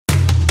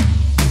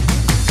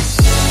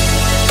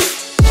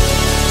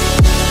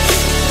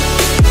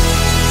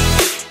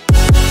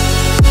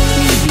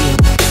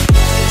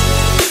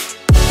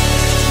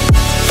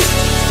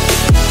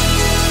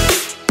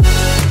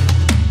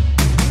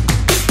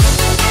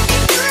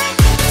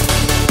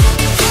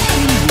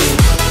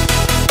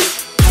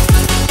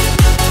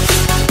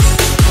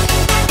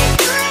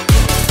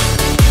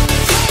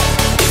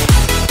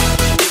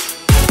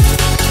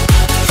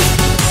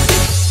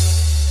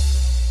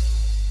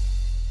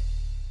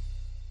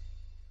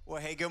Well,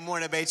 hey, good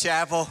morning, Bay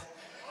Chapel.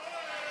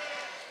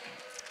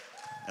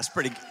 That's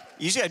pretty.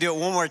 Usually I do it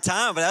one more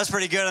time, but that was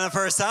pretty good on the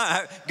first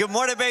time. Good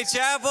morning, Bay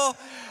Chapel.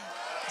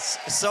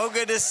 So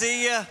good to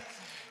see you.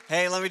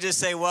 Hey, let me just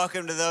say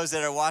welcome to those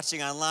that are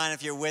watching online.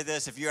 If you're with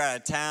us, if you're out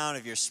of town,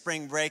 if you're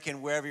spring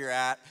breaking, wherever you're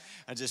at,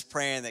 I'm just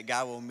praying that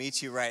God will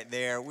meet you right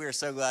there. We are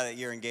so glad that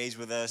you're engaged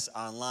with us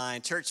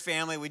online. Church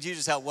family, would you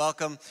just help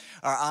welcome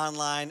our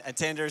online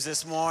attenders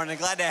this morning?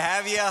 Glad to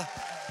have you.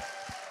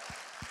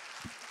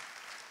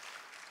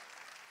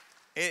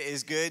 It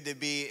is good to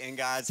be in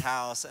God's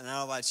house, and I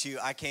don't know about you,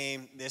 I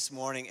came this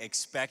morning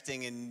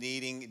expecting and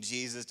needing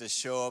Jesus to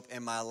show up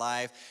in my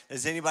life.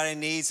 Does anybody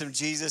need some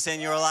Jesus in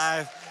your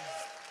life?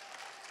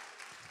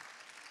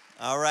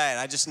 All right,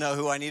 I just know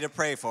who I need to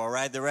pray for,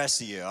 right? The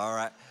rest of you, all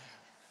right?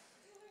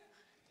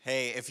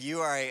 Hey, if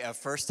you are a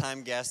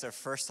first-time guest or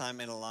first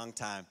time in a long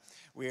time,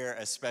 we are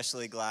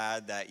especially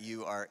glad that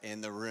you are in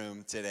the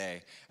room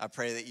today. I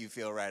pray that you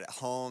feel right at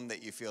home,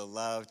 that you feel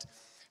loved,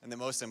 and that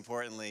most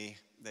importantly,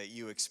 that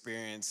you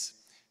experience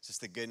just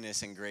the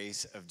goodness and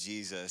grace of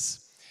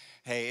Jesus.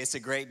 Hey, it's a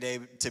great day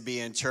to be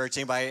in church.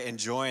 Anybody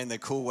enjoying the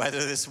cool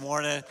weather this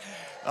morning?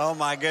 Oh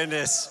my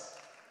goodness.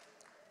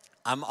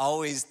 I'm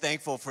always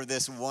thankful for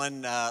this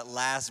one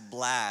last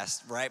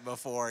blast right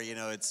before,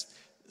 it's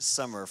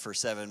summer for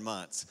 7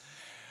 months.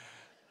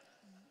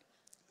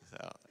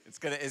 So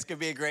it's gonna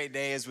be a great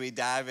day as we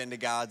dive into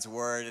God's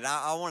Word. And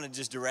I want to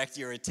just direct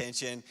your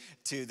attention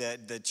to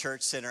the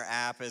Church Center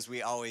app, as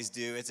we always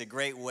do. It's a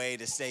great way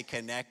to stay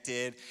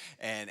connected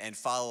and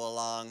follow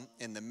along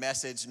in the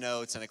message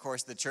notes. And of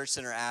course, the Church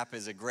Center app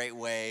is a great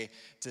way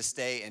to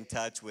stay in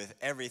touch with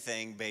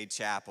everything Bay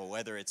Chapel,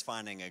 whether it's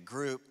finding a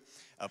group,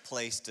 a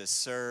place to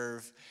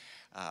serve.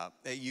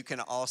 You can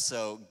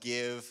also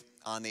give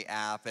on the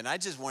app. And I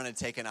just want to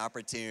take an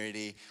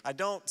opportunity. I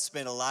don't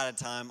spend a lot of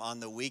time on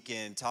the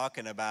weekend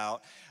talking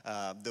about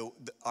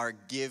our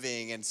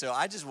giving. And so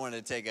I just want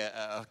to take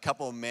a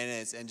couple of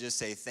minutes and just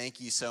say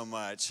thank you so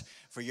much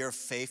for your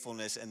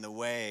faithfulness in the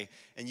way,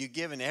 and you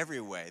give in every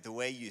way, the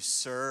way you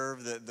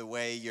serve, the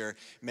way you're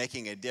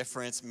making a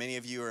difference. Many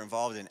of you are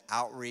involved in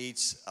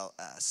outreach.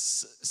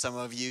 Some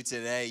of you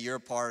today, you're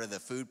part of the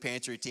food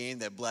pantry team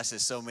that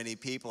blesses so many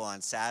people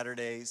on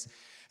Saturdays.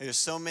 There's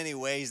so many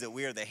ways that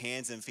we are the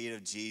hands and feet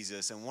of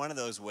Jesus, and one of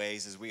those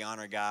ways is we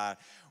honor God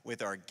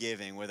with our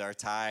giving, with our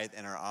tithe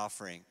and our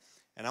offering.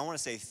 And I want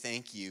to say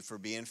thank you for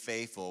being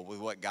faithful with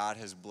what God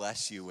has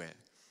blessed you with.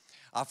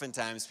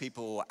 Oftentimes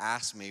people will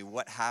ask me,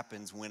 what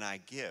happens when I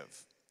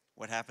give?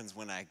 What happens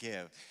when I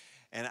give?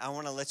 And I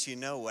want to let you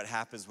know what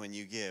happens when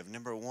you give.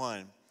 Number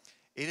one,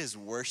 it is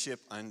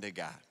worship unto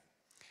God.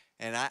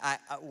 And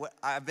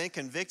I've been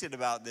convicted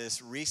about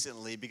this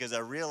recently because I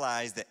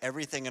realized that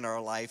everything in our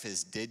life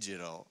is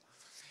digital.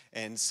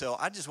 And so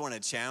I just want to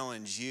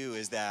challenge you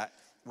is that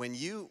when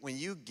you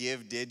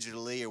give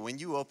digitally, or when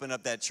you open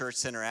up that Church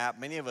Center app,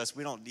 many of us,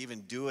 we don't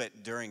even do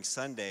it during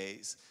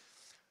Sundays.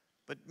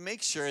 But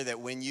make sure that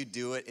when you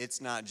do it,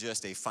 it's not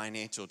just a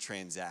financial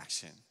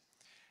transaction.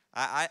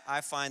 I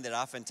find that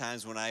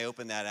oftentimes when I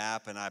open that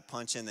app and I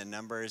punch in the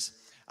numbers,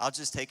 I'll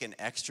just take an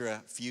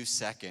extra few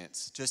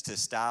seconds just to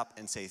stop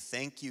and say,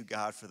 thank you,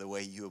 God, for the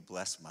way you have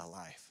blessed my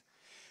life.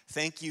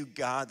 Thank you,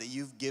 God, that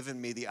you've given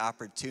me the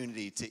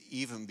opportunity to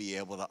even be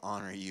able to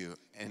honor you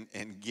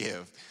and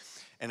give.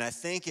 And I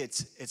think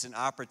it's an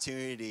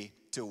opportunity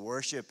to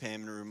worship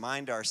him and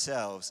remind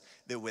ourselves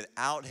that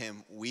without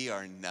him, we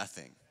are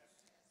nothing.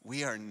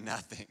 We are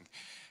nothing.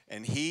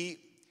 And he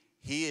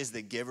is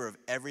the giver of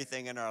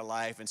everything in our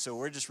life. And so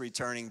we're just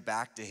returning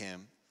back to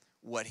him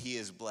what he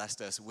has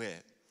blessed us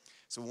with.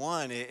 So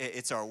one,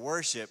 it's our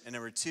worship. And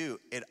number two,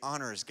 it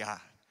honors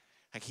God.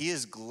 Like he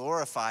is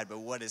glorified by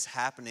what is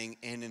happening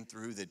in and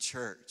through the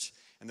church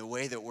and the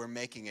way that we're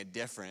making a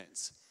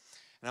difference.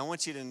 And I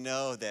want you to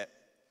know that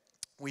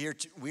we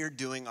are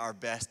doing our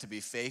best to be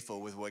faithful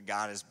with what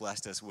God has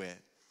blessed us with.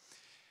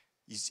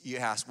 You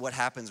ask, what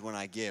happens when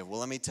I give? Well,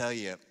 let me tell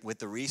you, with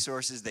the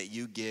resources that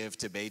you give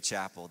to Bay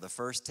Chapel, the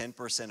first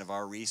 10% of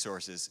our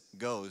resources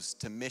goes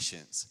to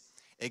missions.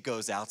 It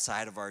goes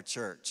outside of our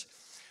church.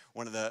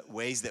 One of the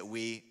ways that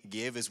we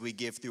give is we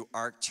give through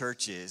ARC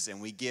churches,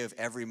 and we give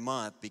every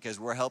month because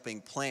we're helping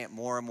plant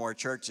more and more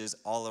churches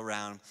all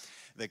around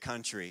the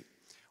country.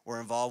 We're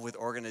involved with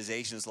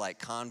organizations like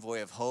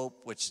Convoy of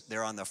Hope, which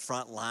they're on the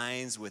front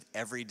lines with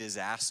every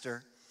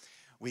disaster.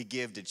 We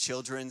give to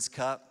Children's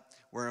Cup.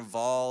 We're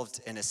involved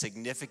in a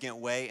significant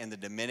way in the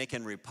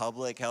Dominican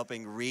Republic,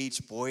 helping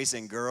reach boys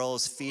and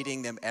girls,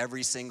 feeding them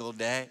every single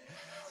day.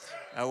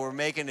 We're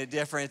making a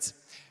difference.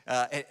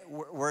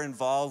 We're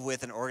involved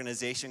with an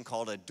organization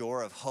called A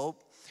Door of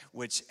Hope,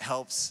 which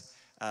helps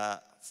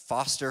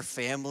foster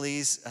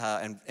families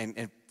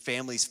and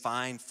families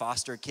find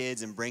foster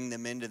kids and bring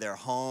them into their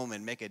home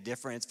and make a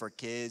difference for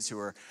kids who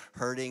are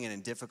hurting and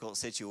in difficult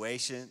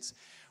situations.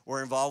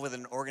 We're involved with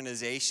an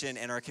organization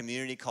in our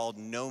community called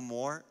No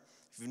More.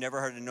 If you've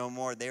never heard of No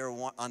More, they are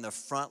on the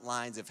front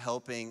lines of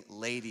helping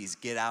ladies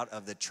get out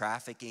of the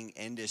trafficking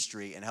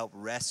industry and help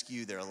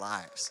rescue their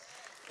lives.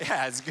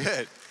 Yeah, it's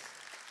good.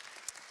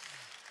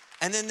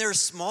 And then there's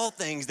small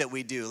things that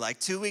we do. Like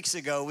 2 weeks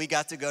ago, we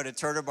got to go to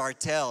Turtle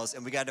Bartell's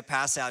and we got to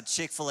pass out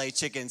Chick-fil-A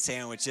chicken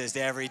sandwiches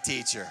to every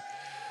teacher.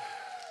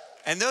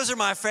 And those are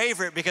my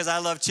favorite because I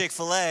love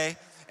Chick-fil-A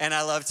and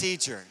I love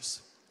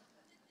teachers.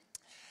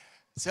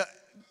 So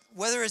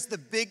whether it's the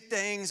big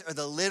things or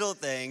the little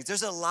things,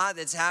 there's a lot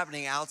that's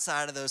happening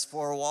outside of those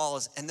four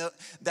walls. And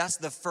that's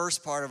the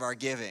first part of our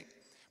giving.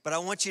 But I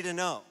want you to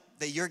know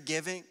that your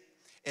giving,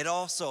 it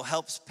also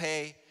helps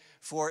pay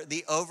for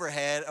the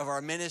overhead of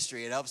our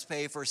ministry. It helps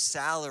pay for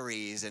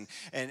salaries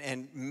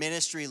and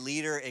ministry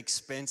leader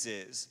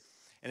expenses.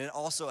 And it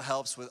also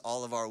helps with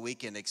all of our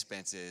weekend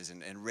expenses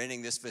and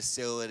renting this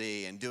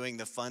facility and doing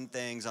the fun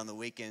things on the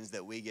weekends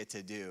that we get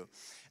to do.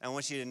 And I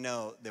want you to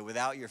know that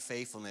without your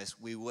faithfulness,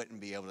 we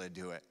wouldn't be able to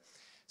do it.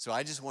 So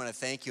I just want to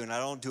thank you, and I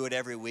don't do it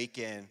every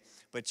weekend,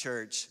 but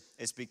church,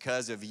 it's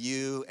because of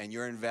you and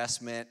your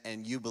investment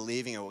and you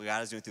believing in what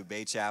God is doing through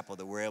Bay Chapel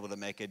that we're able to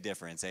make a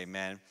difference.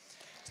 Amen.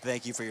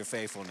 Thank you for your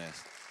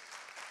faithfulness.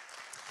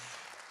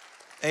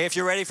 Hey, if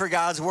you're ready for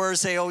God's word,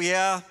 say, oh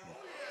yeah.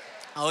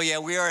 Oh yeah,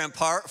 we are in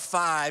part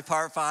five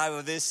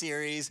of this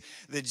series,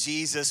 The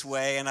Jesus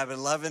Way, and I've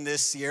been loving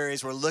this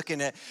series. We're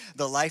looking at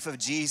the life of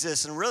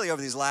Jesus, and really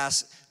over these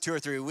last 2 or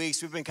 3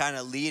 weeks, we've been kind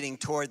of leading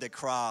toward the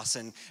cross,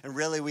 and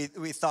really we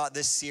thought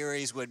this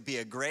series would be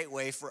a great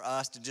way for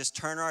us to just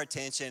turn our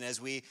attention as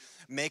we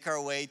make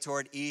our way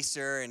toward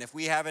Easter. And if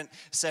we haven't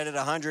said it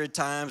 100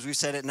 times, we've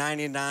said it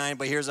 99,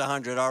 but here's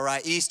 100, all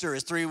right? Easter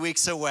is 3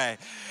 weeks away,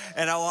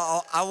 and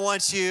I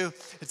want you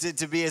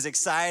to be as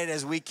excited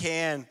as we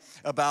can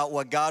about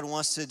what God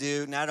wants to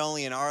do, not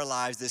only in our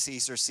lives this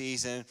Easter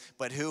season,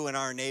 but who in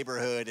our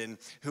neighborhood and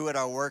who at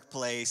our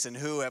workplace and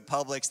who at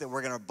Publix that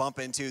we're going to bump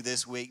into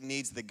this week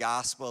needs the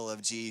gospel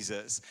of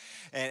Jesus.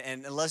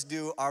 And let's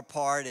do our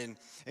part in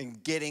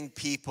getting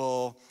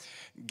people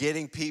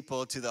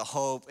to the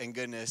hope and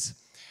goodness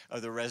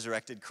of the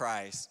resurrected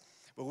Christ.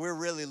 But we're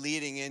really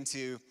leading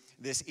into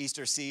this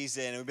Easter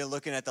season, and we've been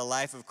looking at the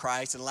life of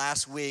Christ. And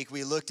last week,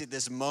 we looked at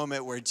this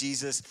moment where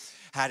Jesus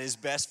had his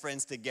best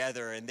friends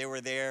together, and they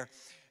were there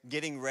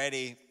getting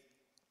ready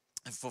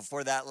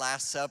for that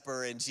Last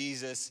Supper. And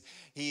Jesus,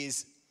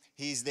 he's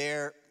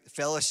there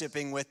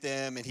fellowshipping with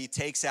them, and he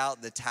takes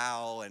out the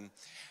towel. And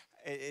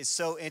it's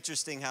so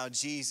interesting how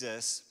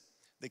Jesus,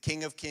 the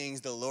King of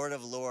Kings, the Lord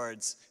of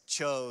Lords,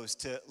 chose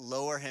to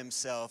lower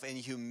himself in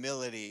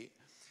humility,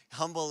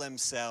 humble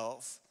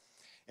himself,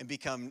 and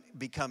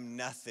become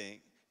nothing.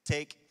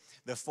 Take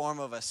the form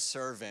of a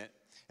servant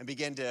and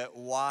begin to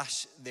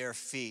wash their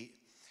feet.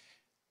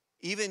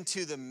 Even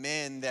to the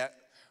men that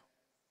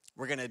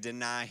were going to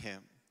deny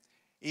him.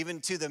 Even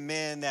to the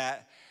men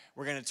that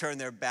were going to turn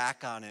their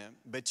back on him,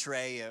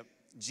 betray him.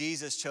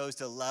 Jesus chose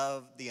to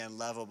love the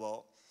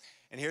unlovable.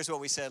 And here's what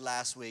we said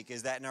last week,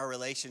 is that in our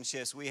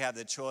relationships, we have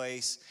the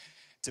choice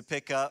to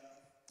pick up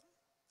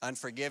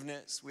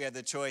unforgiveness. We have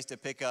the choice to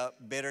pick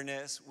up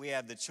bitterness. We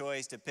have the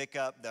choice to pick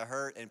up the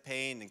hurt and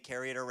pain and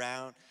carry it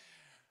around.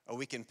 Or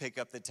we can pick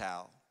up the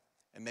towel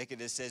and make a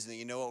decision that,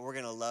 you know what, we're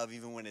going to love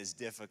even when it's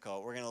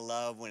difficult. We're going to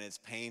love when it's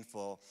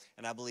painful.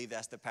 And I believe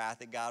that's the path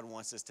that God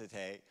wants us to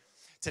take.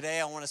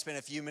 Today, I want to spend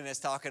a few minutes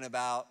talking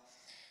about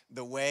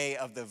the way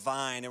of the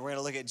vine. And we're going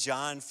to look at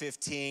John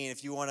 15.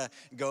 If you want to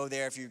go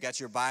there, if you've got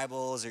your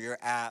Bibles or your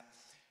app,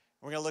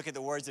 we're going to look at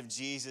the words of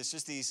Jesus,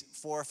 just these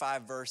 4 or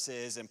 5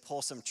 verses, and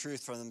pull some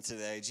truth from them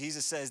today.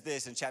 Jesus says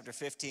this in chapter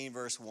 15,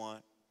 verse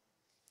 1.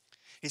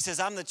 He says,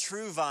 I'm the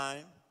true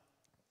vine,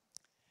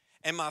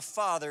 and my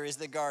Father is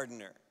the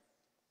gardener.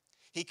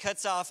 He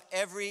cuts off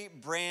every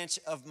branch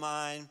of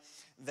mine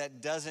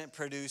that doesn't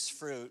produce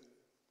fruit,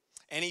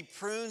 and he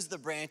prunes the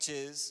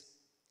branches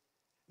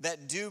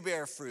that do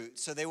bear fruit,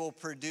 so they will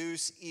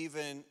produce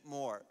even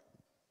more.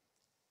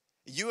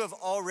 You have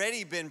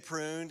already been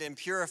pruned and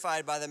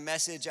purified by the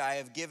message I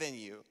have given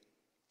you.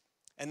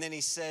 And then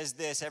he says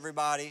this,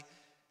 everybody.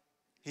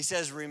 He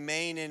says,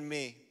 remain in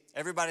me.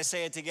 Everybody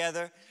say it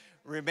together.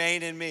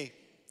 Remain in me.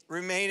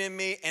 Remain in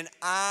me, and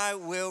I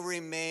will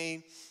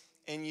remain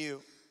in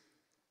you.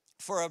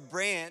 For a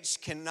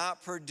branch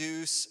cannot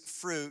produce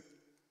fruit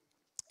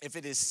if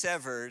it is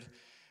severed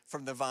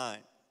from the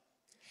vine.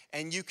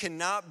 And you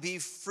cannot be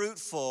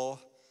fruitful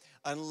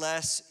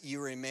unless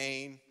you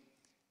remain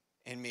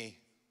in me.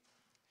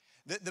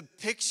 The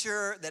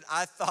picture that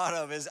I thought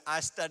of as I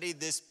studied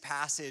this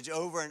passage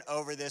over and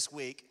over this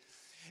week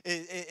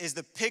is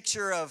the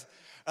picture of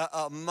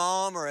a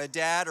mom or a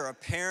dad or a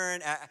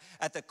parent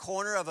at the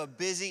corner of a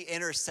busy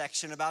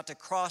intersection about to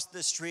cross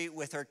the street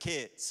with her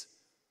kids.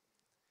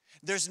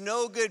 There's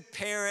no good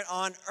parent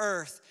on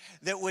earth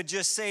that would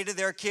just say to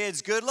their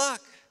kids, good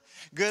luck.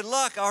 Good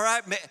luck, all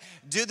right?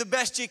 Do the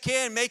best you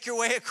can. Make your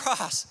way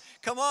across.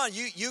 Come on,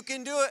 you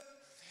can do it.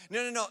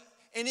 No.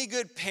 Any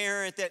good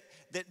parent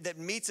that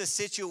meets a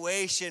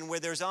situation where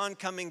there's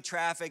oncoming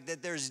traffic,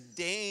 that there's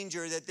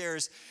danger, that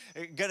there's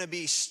going to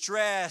be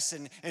stress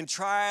and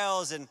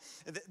trials and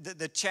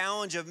the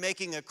challenge of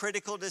making a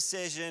critical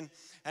decision,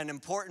 an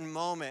important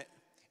moment,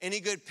 any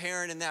good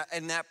parent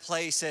in that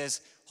place says,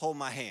 hold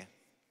my hand.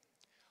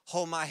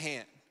 Hold my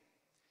hand.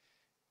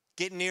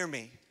 Get near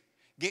me.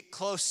 Get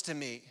close to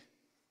me.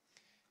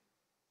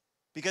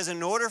 Because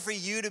in order for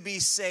you to be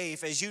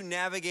safe as you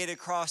navigate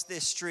across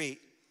this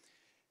street,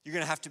 you're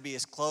going to have to be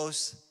as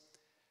close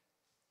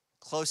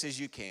as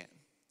you can.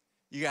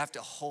 You have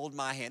to hold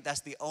my hand. That's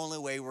the only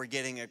way we're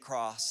getting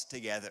across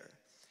together.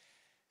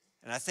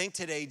 And I think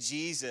today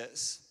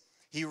Jesus,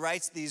 he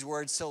writes these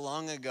words so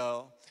long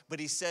ago, but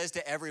he says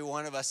to every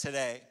one of us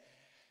today,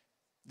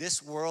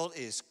 this world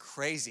is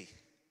crazy.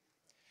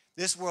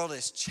 This world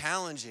is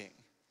challenging.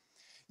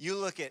 You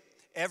look at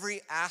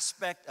every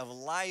aspect of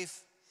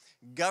life,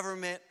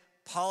 government,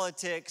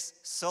 politics,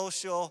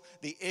 social,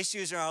 the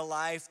issues in our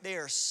life, they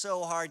are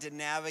so hard to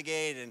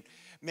navigate. And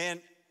man,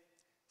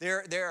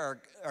 there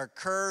are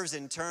curves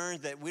and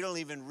turns that we don't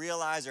even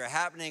realize are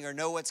happening or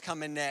know what's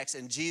coming next.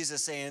 And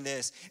Jesus saying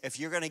this, if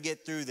you're going to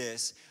get through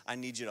this, I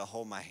need you to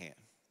hold my hand.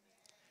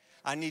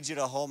 I need you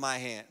to hold my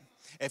hand.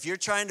 If you're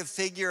trying to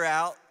figure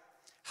out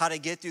how to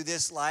get through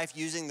this life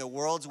using the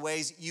world's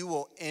ways, you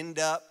will end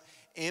up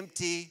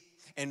empty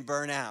and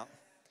burn out.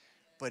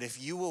 But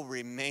if you will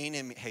remain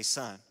in me, hey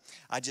son,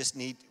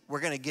 we're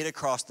going to get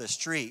across the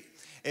street.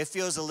 It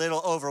feels a little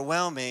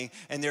overwhelming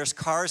and there's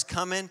cars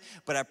coming,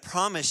 but I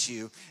promise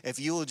you, if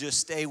you will just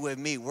stay with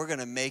me, we're going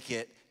to make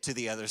it to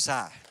the other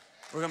side.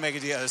 We're going to make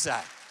it to the other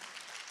side.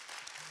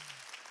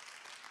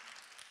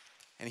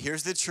 And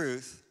here's the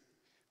truth,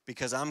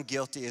 because I'm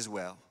guilty as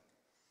well,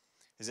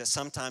 is that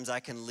sometimes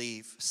I can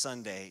leave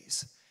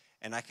Sundays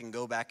and I can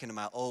go back into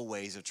my old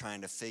ways of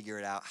trying to figure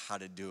it out how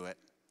to do it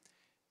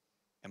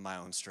in my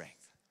own strength.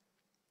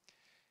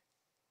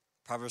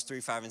 Proverbs 3,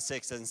 5, and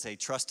 6 doesn't say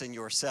trust in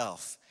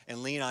yourself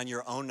and lean on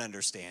your own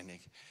understanding.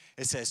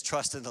 It says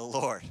trust in the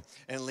Lord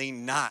and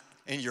lean not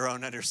in your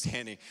own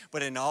understanding,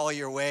 but in all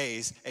your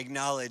ways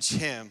acknowledge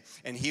him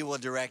and he will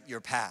direct your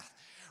path,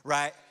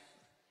 right?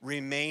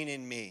 Remain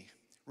in me.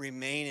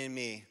 Remain in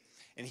me.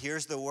 And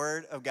here's the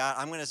word of God.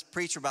 I'm going to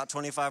preach for about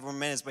 25 more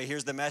minutes, but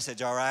here's the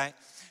message, all right?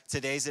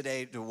 Today's the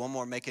day to one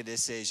more make a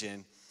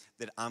decision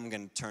that I'm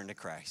going to turn to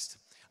Christ.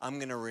 I'm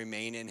going to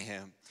remain in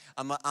him.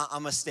 I'm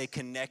going to stay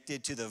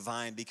connected to the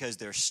vine because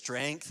there's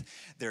strength,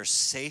 there's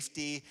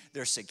safety,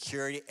 there's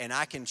security, and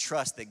I can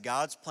trust that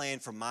God's plan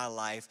for my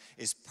life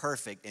is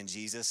perfect in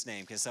Jesus'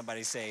 name. Can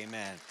somebody say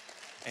amen?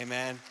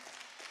 Amen.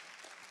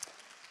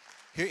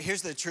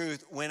 Here's the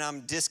truth. When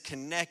I'm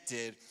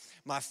disconnected,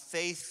 my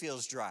faith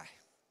feels dry.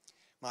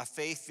 My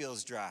faith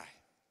feels dry.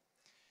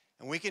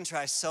 And we can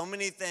try so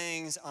many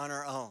things on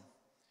our own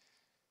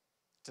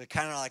to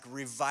kind of like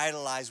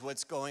revitalize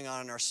what's going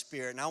on in our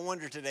spirit. And I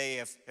wonder today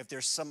if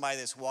there's somebody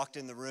that's walked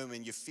in the room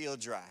and you feel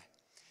dry,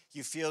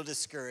 you feel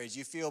discouraged,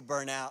 you feel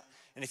burnt out.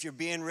 And if you're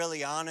being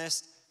really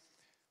honest,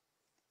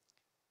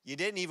 you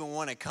didn't even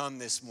want to come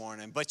this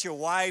morning, but your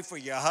wife or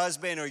your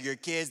husband or your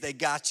kids, they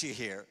got you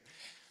here.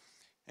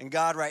 And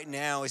God right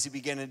now, as he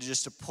beginning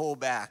to pull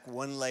back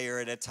one layer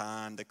at a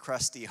time, the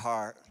crusty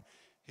heart,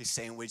 he's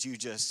saying, would you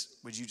just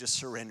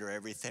surrender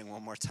everything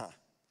one more time?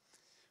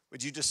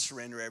 Would you just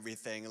surrender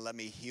everything and let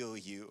me heal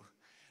you?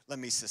 Let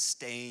me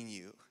sustain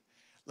you.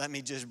 Let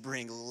me just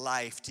bring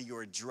life to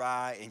your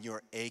dry and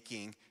your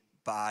aching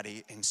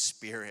body and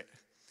spirit.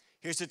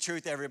 Here's the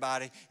truth,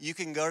 everybody. You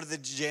can go to the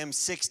gym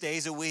 6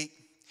 days a week.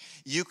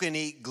 You can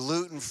eat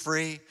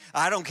gluten-free.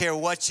 I don't care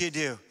what you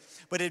do.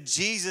 But if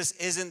Jesus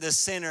isn't the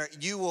center,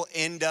 you will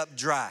end up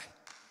dry.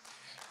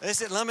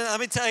 Listen, let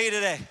me tell you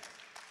today.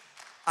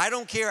 I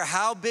don't care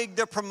how big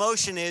the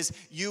promotion is,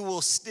 you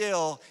will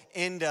still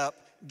end up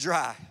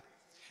dry.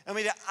 I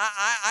mean,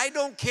 I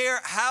don't care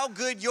how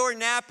good your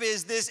nap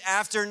is this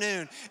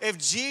afternoon. If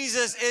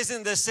Jesus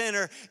isn't the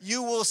center,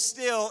 you will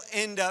still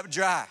end up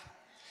dry.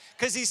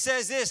 Because he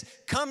says this,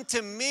 come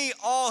to me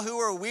all who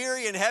are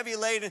weary and heavy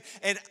laden,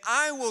 and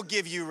I will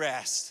give you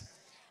rest.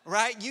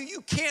 Right?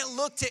 You can't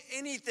look to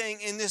anything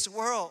in this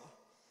world.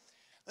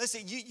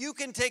 Listen, you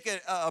can take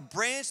a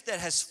branch that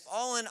has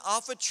fallen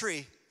off a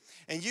tree,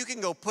 and you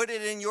can go put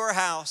it in your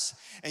house,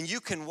 and you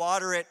can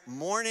water it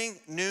morning,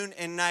 noon,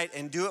 and night,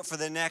 and do it for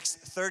the next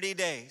 30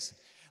 days.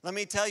 Let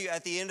me tell you,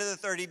 at the end of the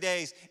 30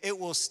 days, it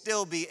will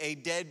still be a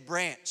dead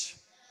branch.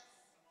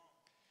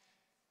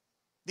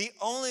 The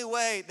only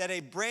way that a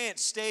branch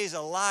stays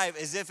alive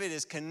is if it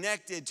is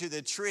connected to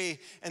the tree.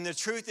 And the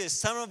truth is,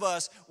 some of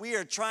us, we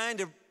are trying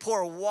to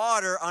pour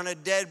water on a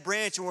dead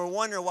branch, and we're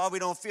wondering why we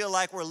don't feel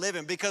like we're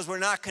living, because we're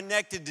not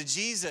connected to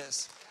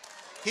Jesus.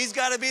 He's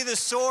got to be the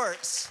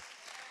source.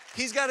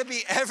 He's got to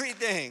be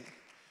everything.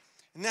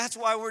 And that's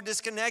why we're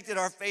disconnected.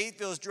 Our faith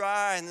feels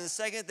dry. And the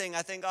second thing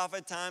I think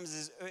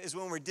oftentimes is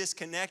when we're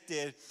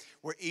disconnected,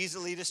 we're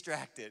easily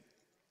distracted.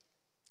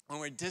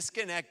 When we're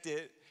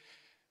disconnected,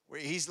 we're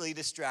easily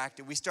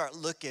distracted. We start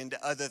looking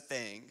to other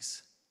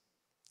things.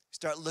 We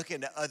start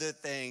looking to other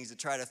things to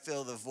try to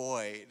fill the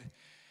void.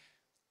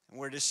 And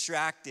we're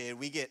distracted.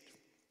 We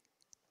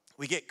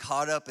get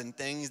caught up in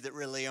things that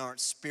really aren't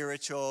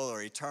spiritual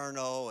or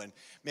eternal and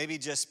maybe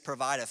just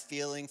provide a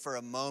feeling for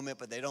a moment,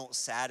 but they don't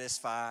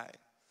satisfy.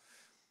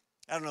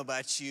 I don't know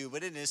about you,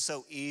 but it is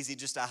so easy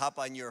just to hop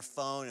on your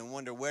phone and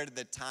wonder, where did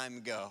the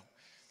time go?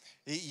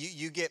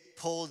 You get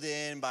pulled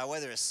in by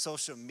whether it's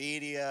social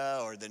media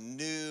or the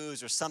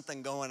news or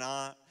something going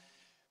on.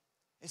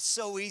 It's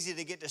so easy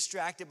to get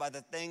distracted by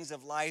the things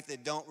of life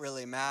that don't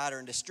really matter.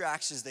 And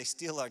distractions, they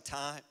steal our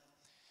time.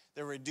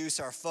 They reduce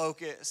our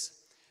focus.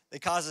 They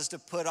cause us to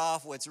put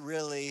off what's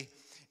really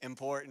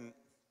important.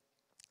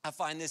 I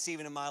find this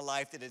even in my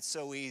life that it's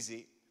so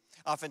easy.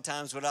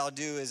 Oftentimes what I'll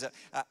do is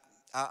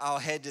I'll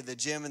head to the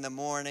gym in the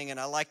morning, and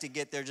I like to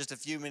get there just a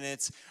few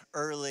minutes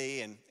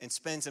early and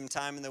spend some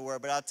time in the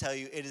Word. But I'll tell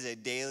you, it is a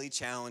daily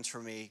challenge for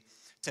me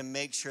to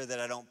make sure that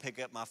I don't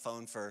pick up my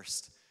phone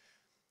first.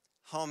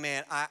 Oh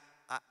man,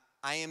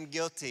 I am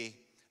guilty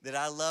that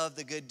I love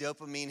the good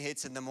dopamine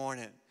hits in the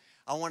morning.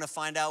 I want to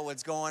find out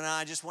what's going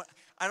on.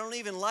 I don't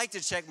even like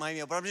to check my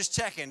email, but I'm just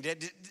checking.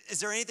 Is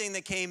there anything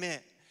that came in?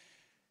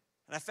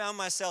 And I found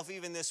myself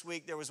even this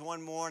week, there was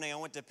one morning I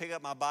went to pick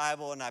up my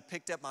Bible and I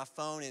picked up my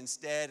phone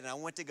instead and I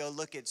went to go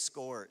look at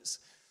scores.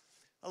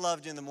 I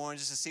loved in the morning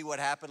just to see what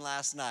happened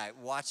last night,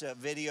 watch a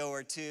video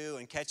or two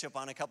and catch up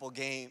on a couple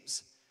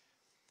games.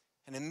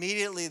 And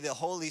immediately the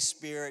Holy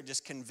Spirit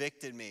just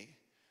convicted me.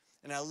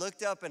 And I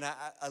looked up and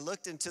I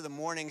looked into the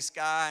morning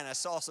sky and I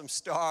saw some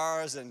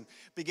stars and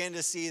began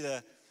to see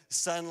the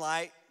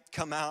sunlight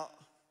come out.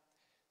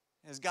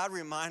 As God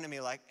reminded me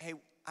like, hey,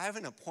 I have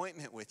an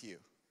appointment with you.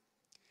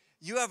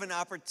 You have an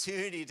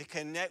opportunity to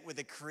connect with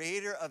the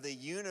creator of the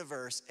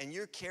universe and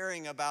you're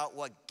caring about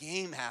what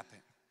game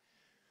happened.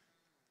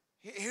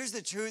 Here's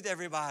the truth,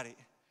 everybody.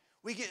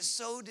 We get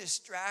so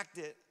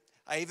distracted.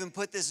 I even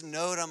put this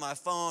note on my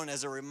phone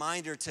as a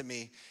reminder to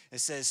me.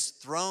 It says,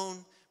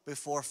 throne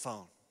before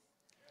phone.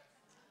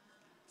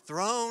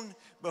 Throne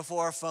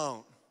before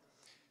phone.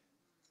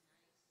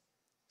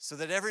 So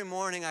that every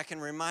morning I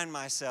can remind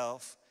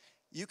myself,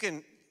 you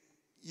can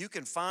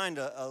find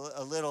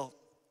a little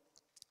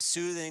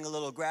soothing, a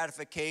little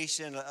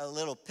gratification, a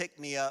little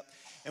pick-me-up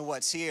in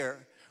what's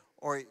here,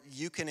 or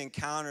you can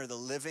encounter the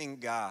living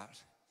God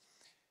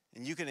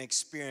and you can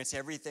experience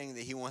everything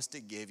that he wants to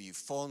give you,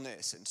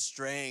 fullness and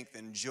strength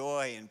and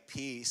joy and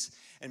peace,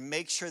 and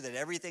make sure that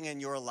everything in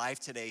your life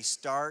today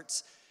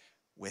starts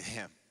with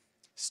him.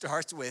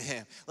 Starts with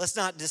him. Let's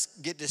not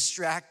just get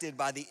distracted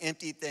by the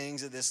empty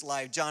things of this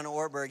life. John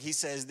Ortberg, he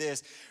says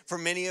this, for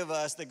many of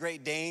us, the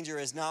great danger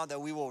is not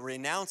that we will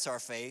renounce our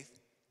faith.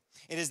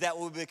 It is that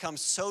we'll become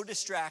so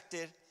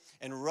distracted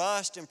and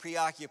rushed and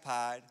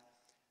preoccupied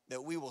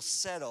that we will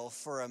settle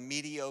for a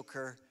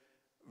mediocre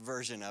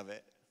version of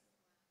it.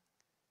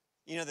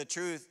 You know, the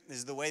truth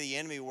is the way the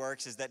enemy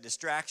works is that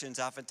distractions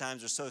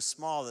oftentimes are so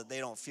small that they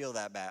don't feel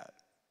that bad.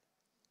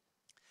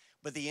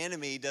 But the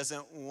enemy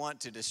doesn't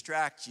want to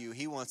distract you.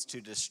 He wants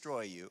to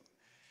destroy you.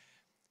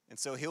 And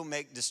so he'll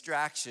make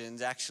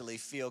distractions actually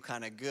feel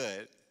kind of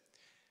good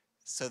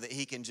so that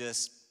he can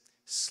just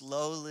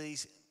slowly,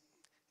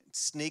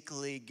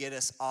 sneakily get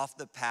us off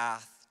the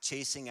path,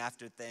 chasing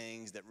after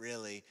things that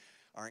really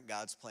aren't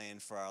God's plan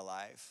for our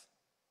life.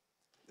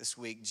 This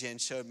week, Jen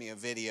showed me a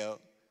video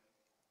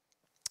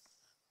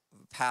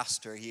of a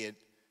pastor.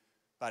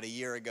 About a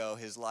year ago,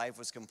 his life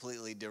was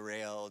completely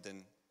derailed,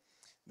 and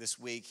this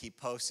week, he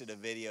posted a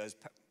video as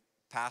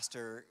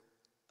pastor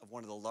of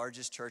one of the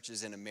largest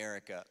churches in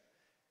America.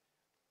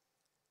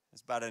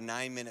 It's about a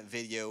 9-minute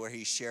video where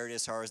he shared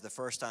his heart. It was the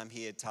first time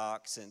he had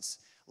talked since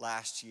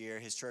last year.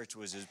 His church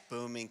was just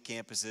booming,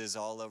 campuses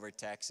all over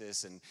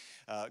Texas and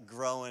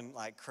growing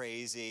like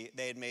crazy.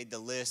 They had made the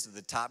list of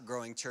the top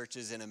growing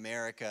churches in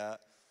America,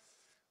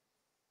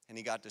 and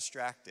he got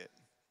distracted.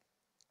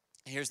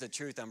 Here's the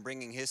truth. I'm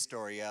bringing his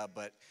story up,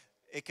 but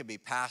it could be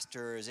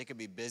pastors, it could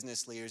be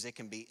business leaders, it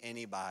can be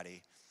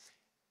anybody.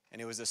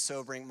 And it was a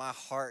sobering, my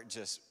heart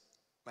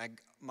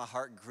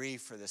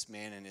grieved for this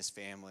man and his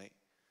family.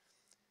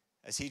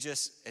 As he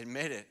just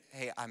admitted,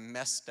 hey, I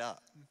messed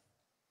up.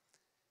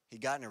 He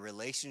got in a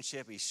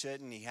relationship he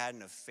shouldn't, he had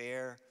an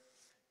affair.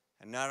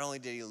 And not only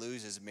did he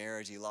lose his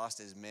marriage, he lost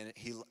his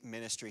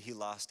ministry, he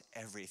lost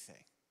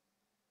everything.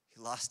 He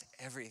lost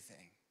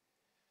everything.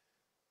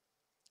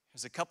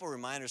 There's a couple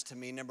reminders to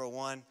me. Number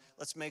one,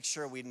 let's make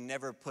sure we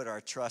never put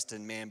our trust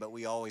in man, but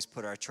we always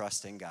put our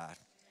trust in God.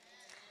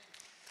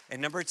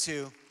 And number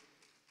two,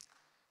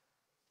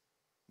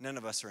 none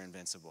of us are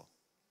invincible.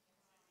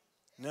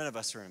 None of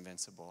us are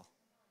invincible.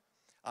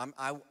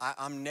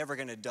 I'm never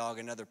going to dog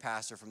another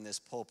pastor from this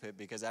pulpit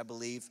because I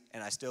believe,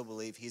 and I still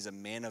believe, he's a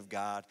man of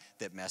God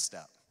that messed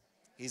up.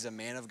 He's a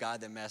man of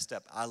God that messed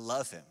up. I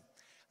love him.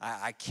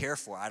 I care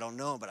for him. I don't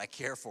know him, but I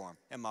care for him,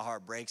 and my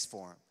heart breaks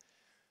for him.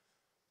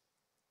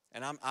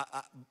 And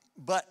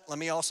but let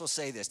me also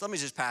say this. Let me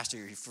just pastor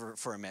you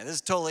for a minute. This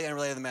is totally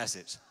unrelated to the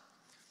message.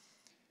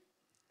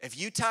 If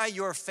you tie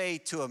your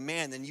faith to a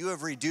man, then you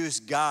have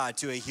reduced God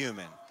to a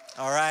human,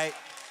 all right?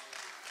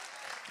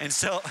 And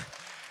so,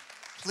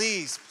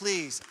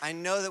 please, I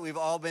know that we've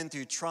all been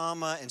through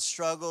trauma and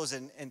struggles,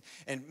 and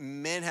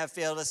men have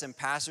failed us, and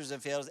pastors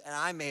have failed us, and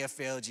I may have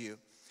failed you.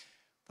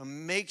 But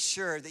make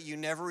sure that you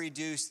never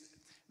reduce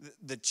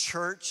the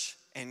church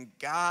and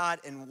God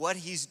and what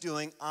he's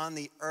doing on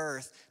the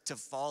earth to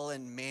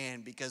fallen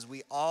man, because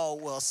we all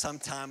will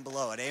sometime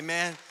blow it.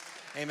 Amen?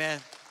 Amen.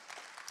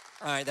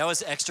 All right, that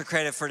was extra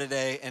credit for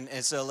today, and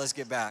so let's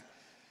get back.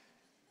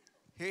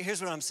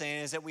 Here's what I'm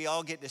saying is that we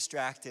all get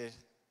distracted,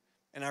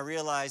 and I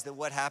realize that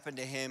what happened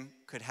to him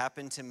could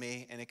happen to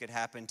me, and it could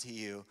happen to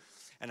you.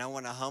 And I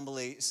want to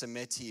humbly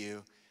submit to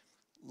you,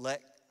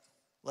 let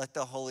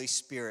the Holy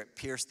Spirit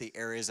pierce the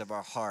areas of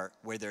our heart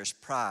where there's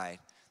pride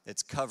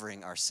that's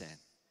covering our sin.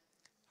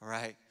 All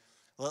right?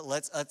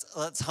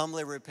 Let's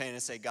humbly repent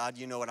and say, God,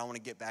 you know what? I want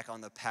to get back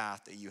on the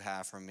path that you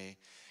have for me.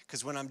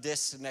 Because when I'm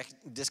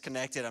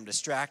disconnected, I'm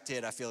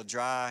distracted, I feel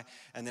dry,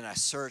 and then I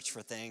search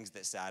for things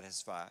that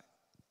satisfy.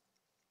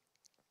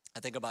 I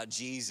think about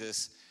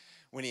Jesus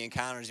when he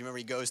encounters, you remember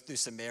he goes through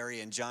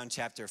Samaria in John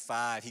chapter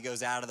 5. He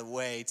goes out of the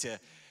way to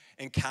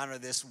encounter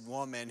this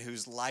woman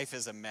whose life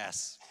is a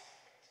mess.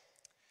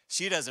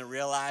 She doesn't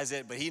realize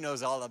it, but he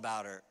knows all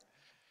about her.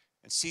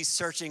 And she's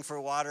searching for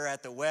water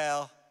at the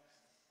well.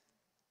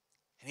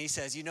 And he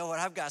says, you know what,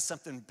 I've got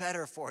something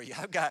better for you.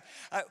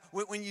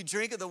 When you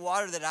drink of the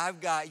water that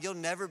I've got, you'll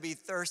never be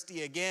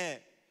thirsty again.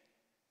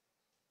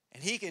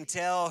 And he can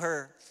tell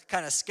her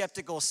kind of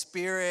skeptical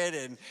spirit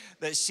and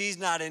that she's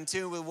not in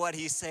tune with what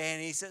he's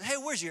saying. He says, hey,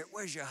 where's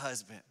your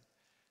husband?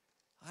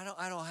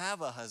 I don't have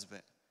a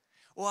husband.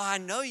 Well, I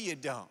know you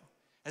don't.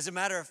 As a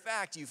matter of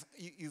fact,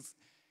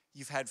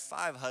 you've had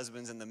 5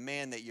 husbands, and the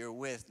man that you're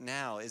with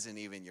now isn't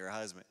even your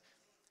husband.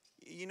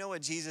 You know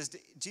what Jesus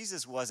did?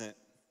 Jesus wasn't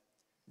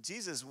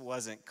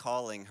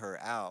calling her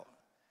out.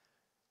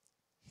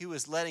 He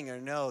was letting her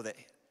know that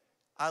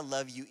I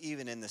love you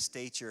even in the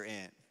state you're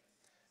in.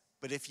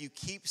 But if you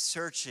keep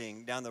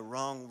searching down the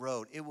wrong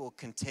road, it will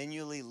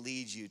continually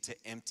lead you to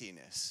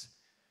emptiness.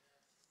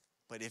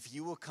 But if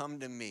you will come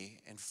to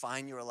me and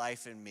find your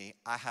life in me,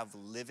 I have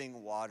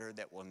living water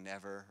that will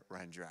never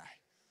run dry.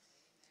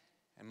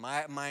 And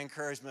my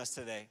encouragement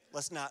today,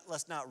 let's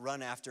not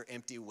run after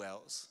empty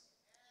wells.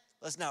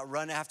 Let's not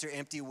run after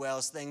empty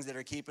wells, things that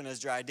are keeping us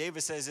dry.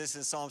 David says this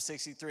in Psalm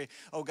 63,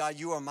 oh God,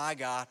 you are my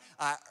God.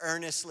 I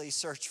earnestly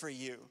search for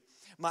you.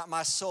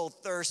 My soul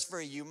thirsts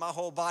for you. My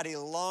whole body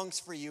longs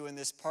for you in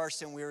this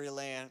parched and weary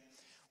land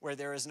where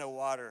there is no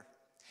water.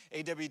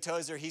 A.W.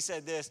 Tozer, he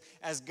said this,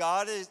 as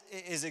God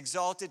is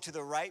exalted to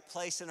the right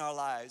place in our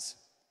lives,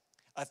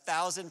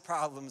 1,000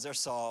 problems are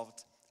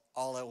solved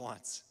all at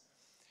once.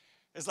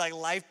 It's like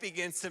life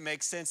begins to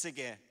make sense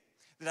again.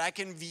 That I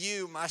can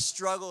view my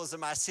struggles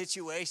and my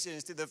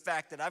situations through the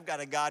fact that I've got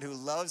a God who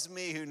loves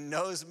me, who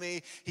knows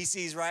me. He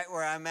sees right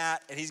where I'm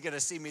at, and he's going to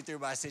see me through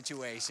my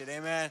situation.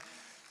 Amen?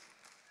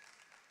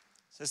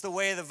 So it's the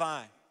way of the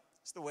vine.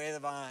 It's the way of the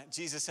vine.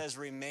 Jesus says,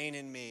 remain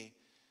in me.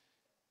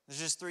 There's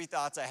just 3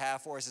 thoughts I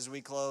have for us as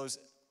we close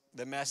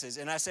the message.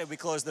 And I said we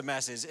close the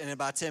message. In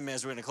about 10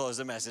 minutes, we're going to close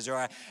the message. All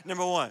right?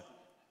 Number 1,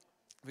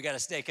 we got to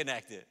stay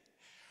connected.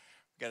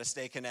 We got to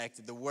stay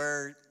connected. The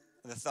word,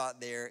 the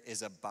thought there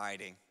is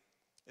abiding.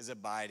 Is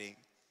abiding.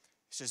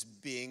 It's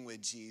just being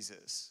with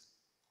Jesus.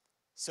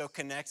 So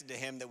connected to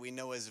him that we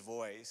know his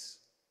voice,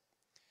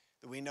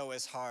 that we know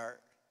his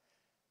heart,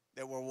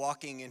 that we're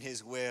walking in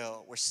his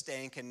will. We're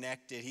staying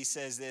connected. He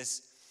says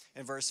this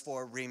in verse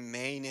 4,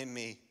 remain in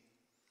me.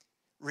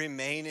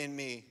 Remain in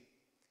me,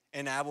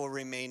 and I will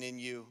remain in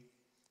you.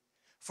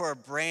 For a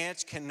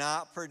branch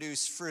cannot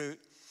produce fruit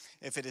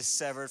if it is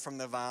severed from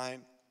the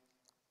vine,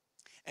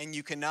 and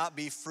you cannot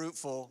be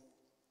fruitful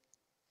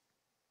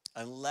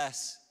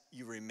unless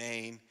you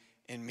remain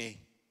in me.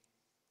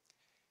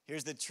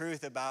 Here's the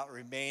truth about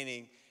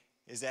remaining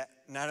is that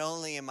not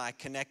only am I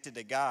connected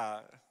to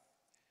God,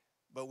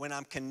 but when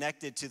I'm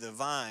connected to the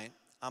vine,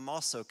 I'm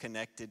also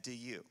connected to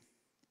you.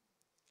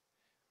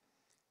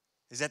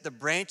 Is that the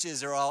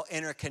branches are all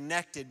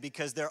interconnected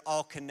because they're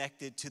all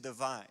connected to the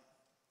vine.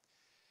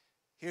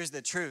 Here's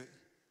the truth.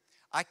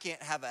 I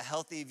can't have a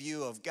healthy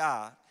view of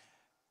God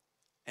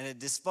and a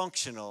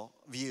dysfunctional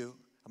view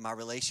of my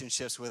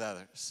relationships with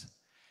others.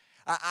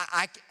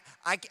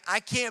 I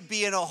can't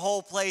be in a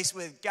whole place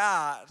with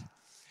God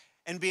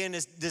and be in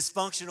this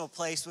dysfunctional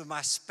place with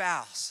my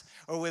spouse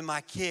or with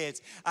my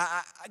kids.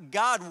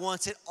 God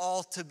wants it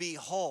all to be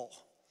whole.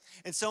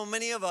 And so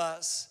many of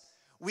us,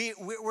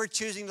 we're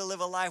choosing to live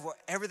a life where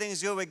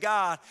everything's good with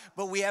God,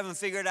 but we haven't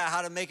figured out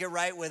how to make it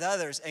right with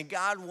others. And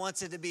God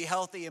wants it to be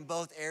healthy in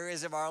both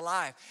areas of our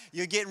life.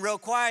 You're getting real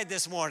quiet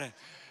this morning.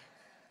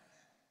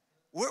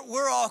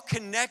 We're all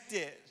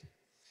connected.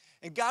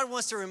 And God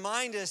wants to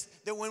remind us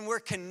that when we're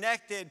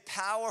connected,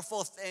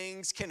 powerful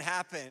things can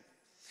happen.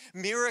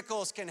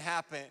 Miracles can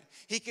happen.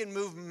 He can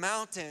move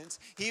mountains.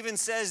 He even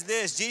says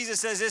this. Jesus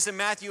says this in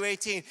Matthew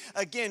 18.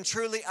 Again,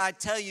 truly I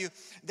tell you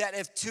that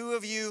if 2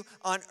 of you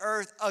on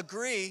earth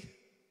agree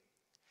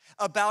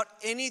about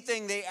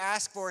anything they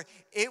ask for,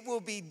 it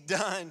will be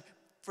done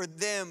for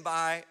them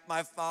by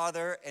my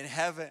Father in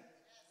heaven.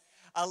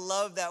 I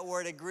love that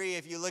word agree.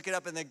 If you look it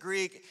up in the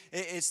Greek,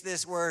 it's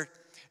this word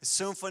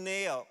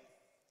symphoneo.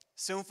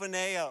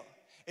 Symphoneo.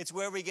 It's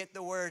where we get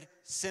the word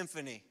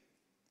symphony.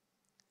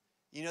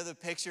 You know the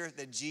picture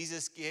that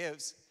Jesus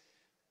gives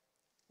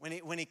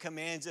when he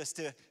commands us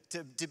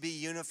to be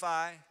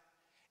unified?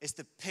 It's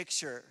the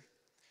picture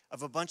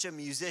of a bunch of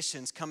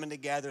musicians coming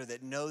together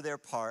that know their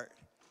part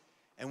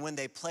And when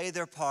they play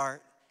their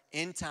part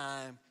in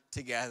time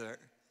together,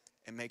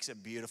 it makes a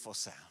beautiful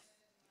sound.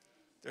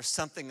 There's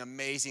something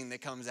amazing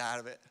that comes out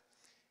of it.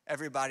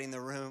 Everybody in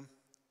the room,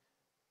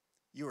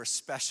 you are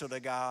special to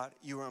God,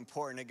 you are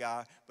important to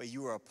God, but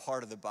you are a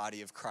part of the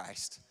body of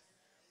Christ.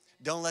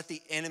 Don't let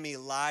the enemy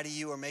lie to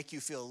you or make you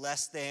feel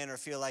less than or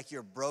feel like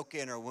you're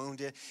broken or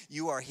wounded.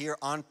 You are here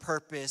on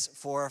purpose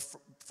for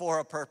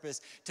a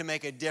purpose to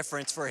make a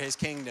difference for his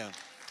kingdom.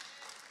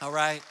 All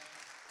right?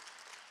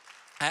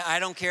 I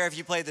don't care if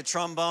you play the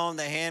trombone,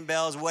 the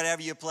handbells,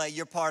 whatever you play,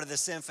 you're part of the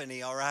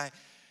symphony, all right?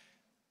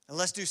 And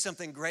let's do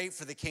something great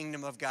for the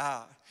kingdom of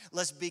God.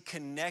 Let's be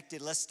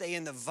connected. Let's stay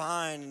in the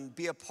vine and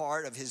be a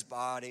part of his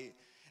body.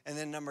 And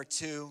then number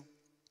 2,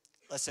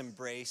 let's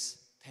embrace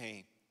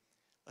pain.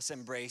 Let's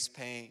embrace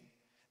pain.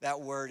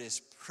 That word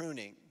is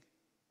pruning.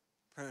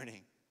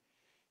 Pruning.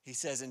 He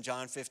says in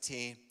John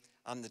 15,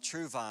 I'm the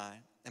true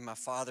vine, and my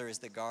Father is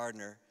the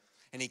gardener.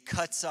 And he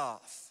cuts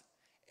off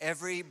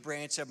every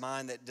branch of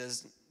mine that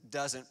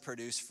doesn't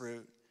produce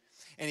fruit.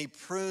 And he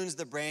prunes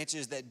the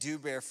branches that do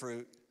bear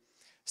fruit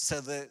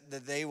so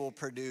that they will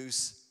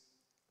produce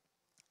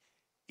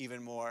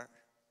even more.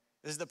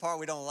 This is the part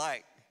we don't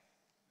like.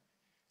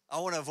 I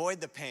want to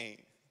avoid the pain.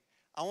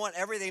 I want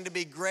everything to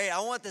be great.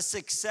 I want the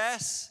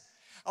success.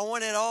 I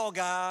want it all,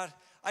 God.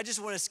 I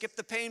just want to skip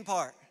the pain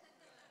part.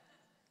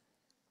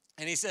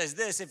 And he says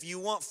this, if you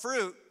want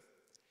fruit,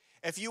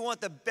 if you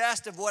want the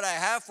best of what I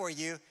have for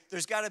you,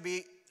 there's got to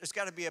be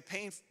a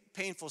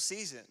painful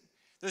season.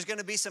 There's going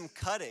to be some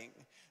cutting.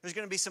 There's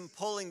going to be some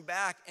pulling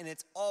back, and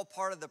it's all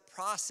part of the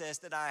process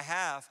that I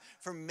have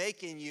for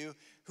making you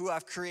who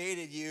I've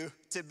created you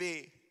to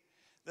be.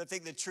 I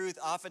think the truth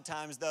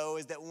oftentimes, though,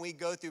 is that when we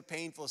go through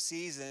painful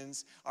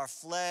seasons, our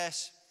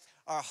flesh,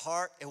 our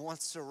heart, it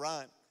wants to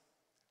run.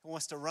 It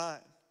wants to run.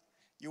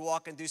 You're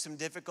walking through some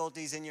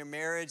difficulties in your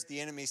marriage, the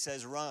enemy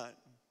says run.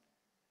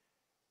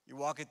 You're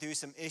walking through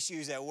some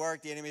issues at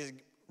work, the enemy says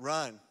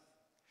run.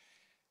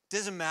 It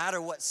doesn't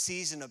matter what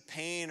season of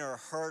pain or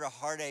hurt or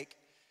heartache,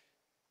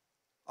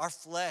 our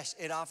flesh,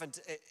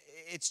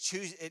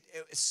 it's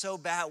so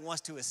bad it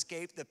wants to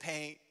escape the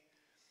pain.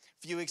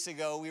 A few weeks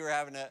ago, we were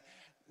having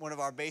one of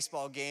our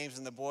baseball games,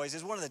 and the boys, it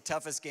was one of the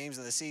toughest games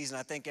of the season.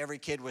 I think every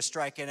kid was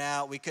striking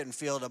out. We couldn't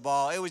field a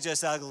ball. It was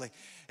just ugly.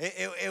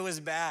 It was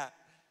bad.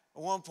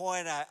 At one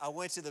point, I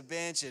went to the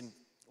bench, and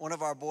one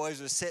of our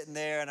boys was sitting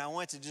there, and I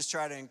went to just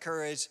try to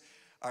encourage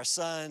our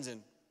sons,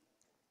 and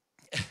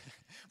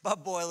my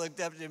boy looked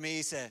up to me,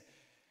 he said,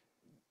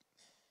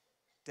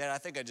 Dad, I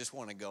think I just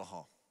want to go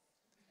home.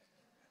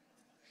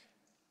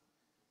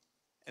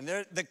 And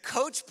the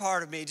coach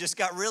part of me just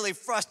got really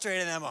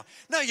frustrated. And I'm like,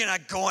 no, you're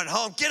not going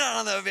home. Get out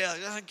on the field.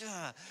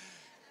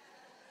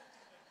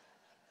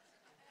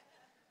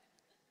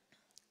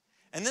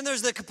 And then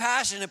there's the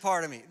compassionate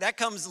part of me. That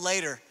comes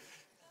later.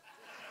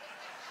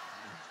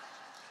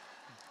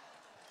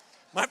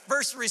 My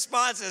first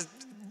response is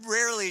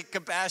rarely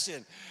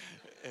compassion.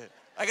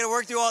 I got to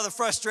work through all the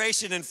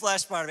frustration and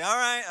flesh part of me. All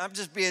right, I'm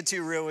just being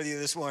too real with you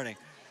this morning.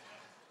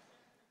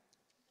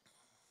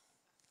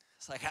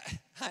 It's like,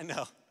 I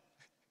know.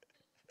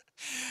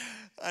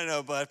 I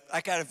know, but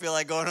I kind of feel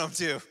like going home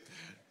too.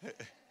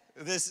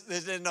 It's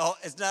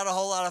not a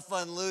whole lot of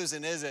fun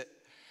losing, is it?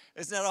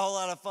 It's not a whole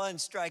lot of fun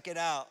striking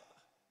out.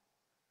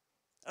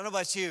 I don't know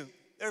about you.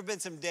 There have been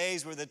some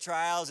days where the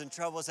trials and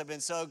troubles have been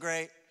so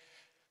great.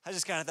 I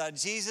just kind of thought,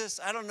 Jesus,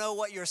 I don't know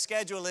what your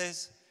schedule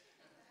is,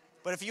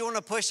 but if you want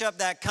to push up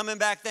that coming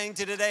back thing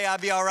to today, I'll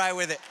be all right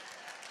with it.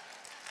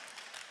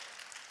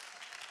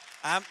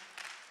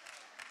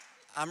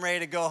 I'm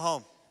ready to go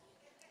home.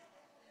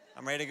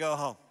 I'm ready to go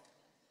home.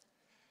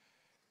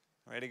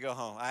 I'm ready to go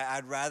home.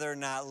 I'd rather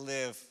not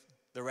live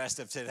the rest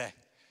of today.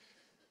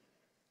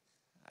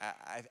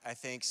 I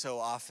think so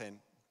often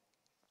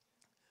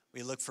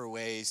we look for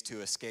ways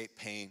to escape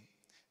pain,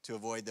 to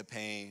avoid the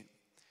pain.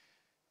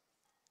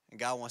 And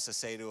God wants to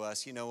say to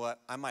us, you know what?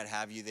 I might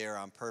have you there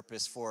on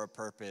purpose, for a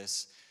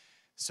purpose,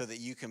 so that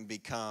you can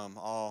become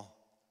all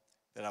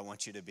that I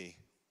want you to be.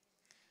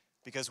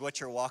 Because what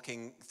you're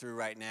walking through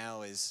right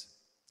now is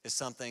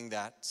something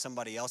that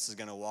somebody else is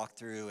going to walk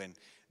through, and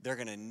they're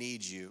going to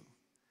need you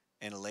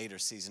in a later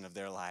season of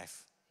their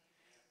life.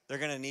 They're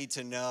going to need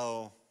to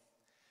know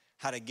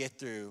how to get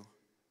through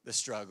the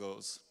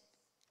struggles.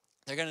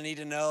 They're going to need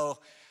to know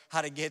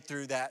how to get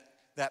through that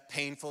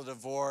painful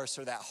divorce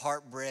or that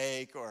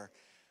heartbreak or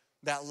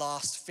that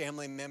lost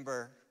family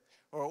member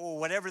or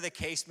whatever the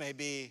case may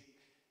be.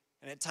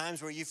 And at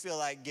times where you feel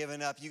like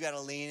giving up, you got to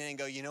lean in and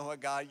go, you know what,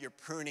 God, you're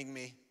pruning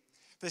me.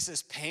 This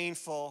is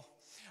painful.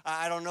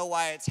 I don't know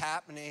why it's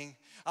happening.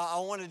 I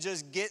want to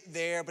just get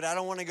there, but I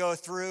don't want to go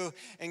through.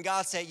 And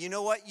God said, you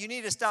know what? You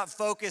need to stop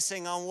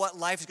focusing on what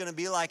life is going to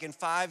be like in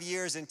 5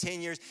 years and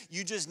 10 years.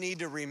 You just need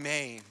to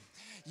remain.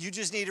 You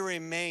just need to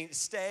remain.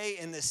 Stay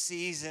in the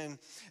season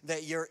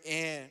that you're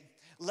in.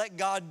 Let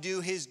God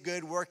do his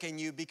good work in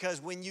you,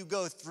 because when you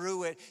go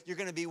through it, you're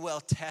going to be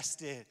well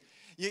tested.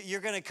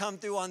 You're going to come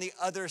through on the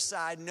other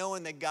side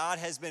knowing that God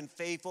has been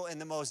faithful in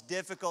the most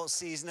difficult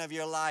season of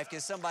your life. Can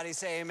somebody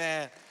say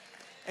amen?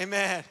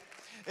 Amen.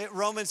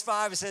 Romans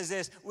 5, it says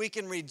this, we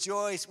can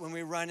rejoice when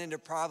we run into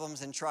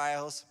problems and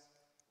trials,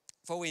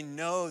 for we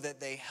know that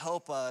they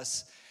help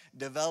us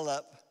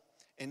develop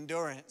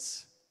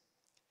endurance.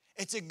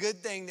 It's a good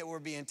thing that we're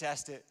being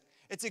tested.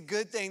 It's a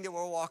good thing that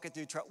we're walking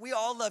through trial. We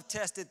all love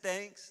tested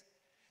things.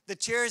 The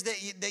chairs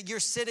that you're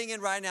sitting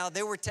in right now,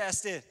 they were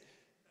tested.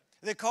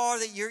 The car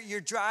that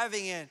you're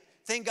driving in,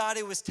 thank God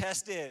it was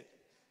tested.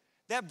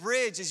 That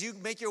bridge, as you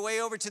make your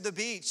way over to the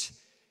beach,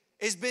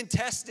 has been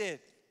tested.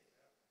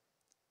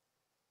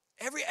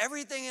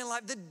 Everything in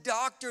life, the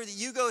doctor that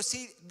you go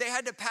see, they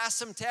had to pass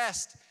some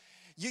tests.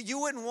 You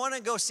wouldn't want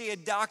to go see a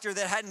doctor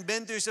that hadn't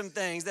been through some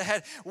things, that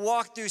had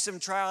walked through some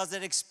trials,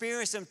 that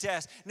experienced some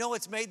tests. No,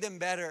 it's made them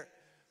better.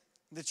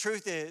 The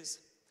truth is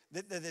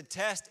that the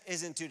test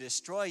isn't to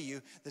destroy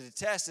you. The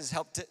test is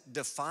help to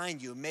define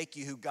you, make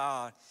you who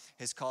God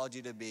has called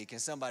you to be. Can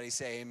somebody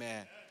say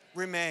amen?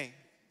 Remain.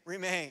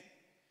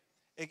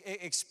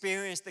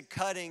 Experience the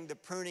cutting, the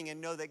pruning,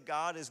 and know that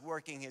God is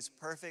working his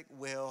perfect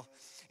will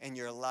in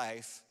your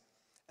life.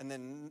 And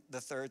then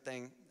the third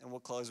thing, and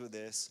we'll close with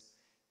this,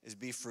 is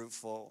be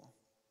fruitful.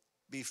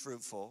 Be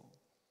fruitful.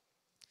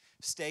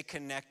 Stay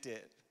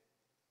connected.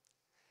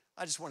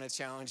 I just want to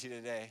challenge you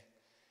today.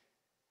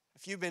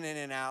 If you've been in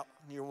and out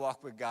in your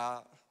walk with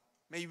God,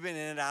 maybe you've been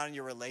in and out in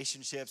your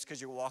relationships because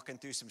you're walking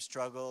through some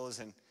struggles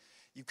and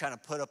you kind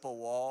of put up a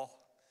wall.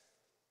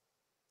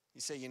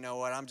 You say, you know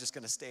what, I'm just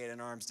going to stay at an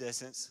arm's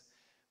distance.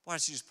 Why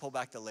don't you just pull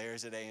back the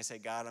layers today and say,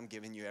 God, I'm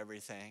giving you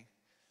everything.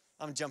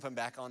 I'm jumping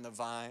back on the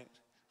vine.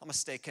 I'm going to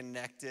stay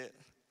connected.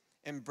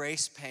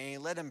 Embrace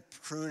pain. Let him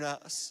prune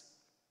us.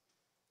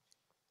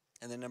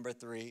 And then number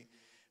 3,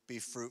 be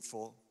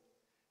fruitful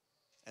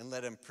and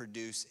let him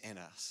produce in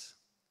us.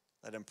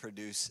 Let him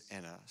produce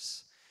in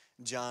us.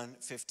 John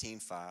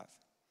 15:5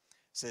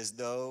 says,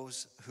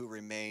 those who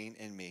remain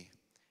in me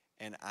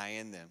and I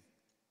in them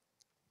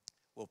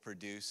will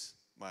produce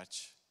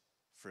much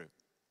fruit.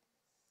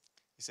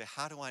 You say,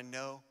 how do I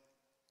know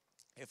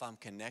if I'm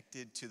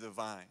connected to the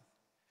vine?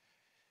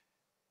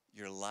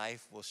 Your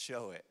life will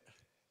show it.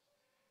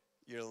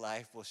 Your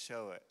life will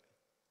show it.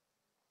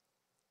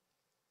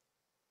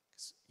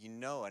 You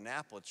know an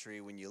apple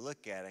tree when you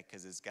look at it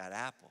because it's got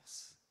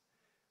apples.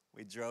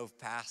 We drove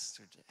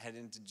past,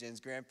 heading to Jen's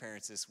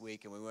grandparents this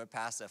week, and we went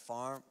past a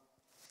farm.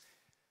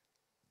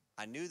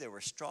 I knew there were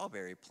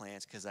strawberry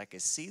plants because I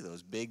could see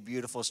those big,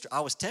 beautiful I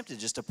was tempted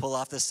just to pull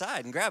off the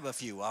side and grab a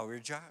few while we were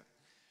driving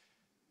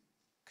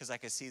because I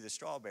could see the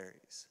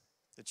strawberries.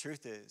 The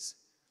truth is,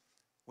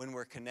 when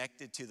we're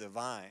connected to the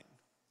vine,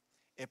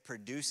 it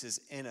produces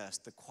in us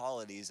the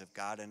qualities of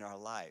God in our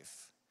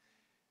life.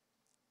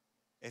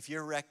 If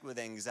you're wrecked with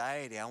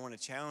anxiety, I want to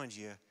challenge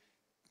you,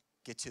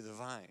 get to the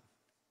vine.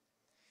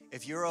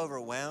 If you're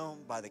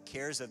overwhelmed by the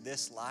cares of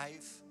this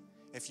life,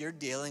 if you're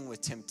dealing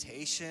with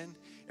temptation,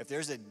 if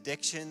there's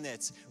addiction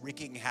that's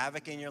wreaking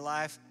havoc in your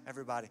life,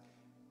 everybody,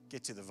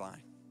 get to the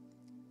vine.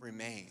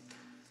 Remain.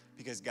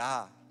 Because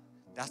God,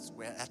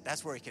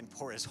 that's where he can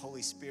pour his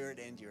Holy Spirit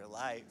into your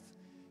life.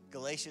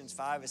 Galatians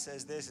 5, it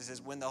says this. It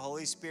says, when the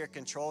Holy Spirit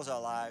controls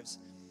our lives,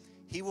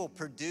 he will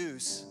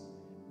produce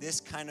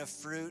this kind of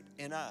fruit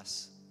in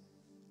us.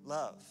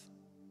 Love,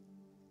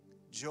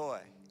 joy,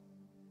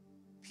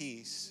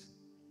 peace,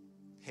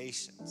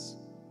 patience.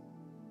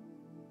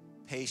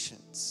 I'll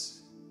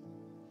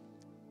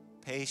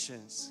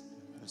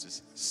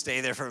just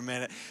stay there for a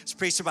minute. Just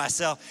preach to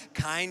myself.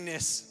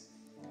 Kindness,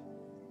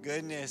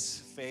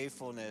 goodness,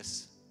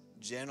 faithfulness,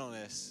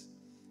 gentleness,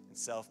 and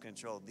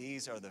self-control.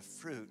 These are the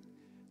fruit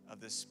of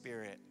the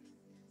Spirit.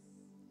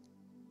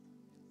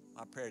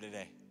 My prayer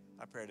today.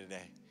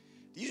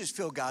 Do you just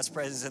feel God's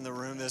presence in the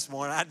room this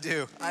morning?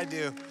 I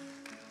do.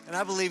 And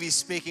I believe he's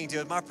speaking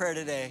to us. My prayer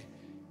today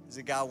is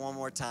that God one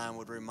more time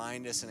would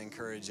remind us and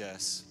encourage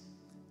us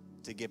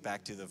to get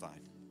back to the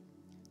vine.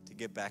 To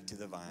get back to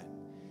the vine.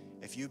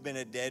 If you've been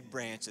a dead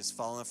branch that's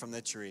fallen from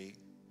the tree,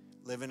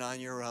 living on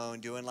your own,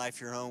 doing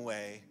life your own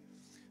way,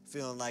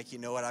 feeling like, you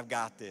know what, I've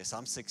got this.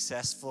 I'm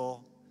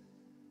successful.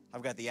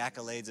 I've got the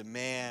accolades of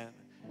man.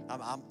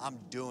 I'm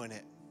doing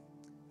it.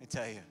 Let me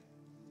tell you,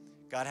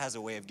 God has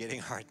a way of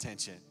getting our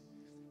attention,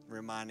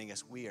 reminding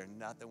us we are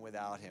nothing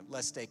without him.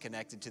 Let's stay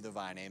connected to the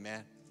vine,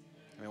 amen?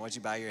 I want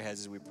you to bow your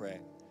heads as we pray.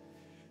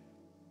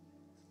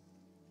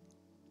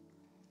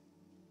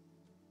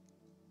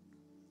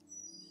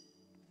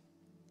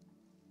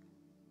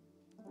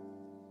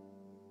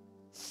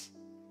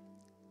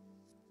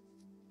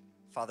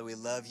 Father, we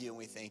love you and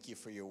we thank you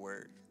for your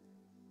word.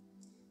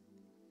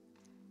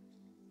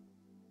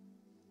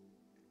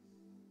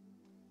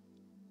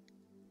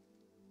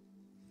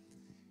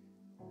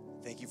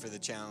 Thank you for the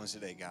challenge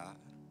today, God,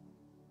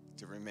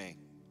 to remain.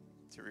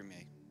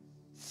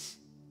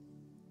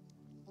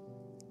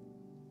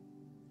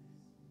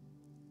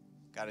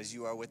 God, as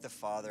you are with the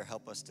Father,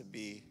 help us to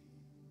be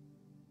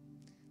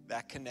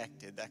that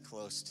connected, that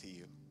close to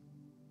you.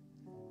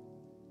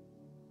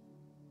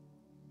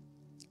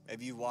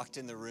 Maybe you walked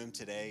in the room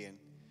today and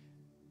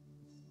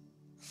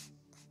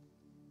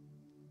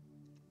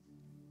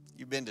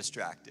you've been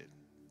distracted.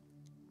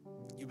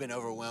 You've been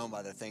overwhelmed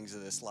by the things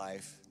of this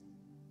life.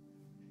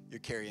 You're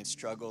carrying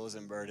struggles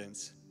and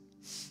burdens.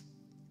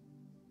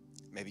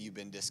 Maybe you've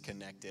been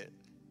disconnected.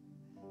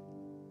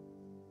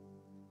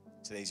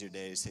 Today's your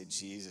day to say,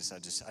 Jesus, I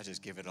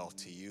just give it all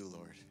to you,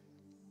 Lord.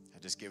 I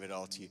just give it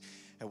all to you.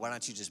 And why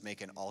don't you just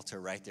make an altar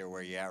right there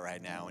where you're at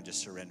right now and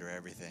just surrender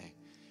everything?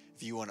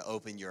 If you want to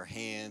open your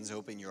hands,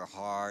 open your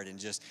heart, and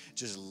just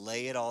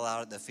lay it all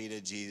out at the feet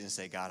of Jesus and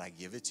say, God, I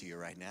give it to you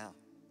right now.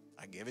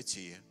 I give it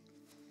to you.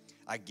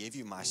 I give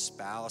you my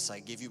spouse. I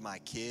give you my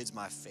kids,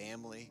 my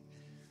family,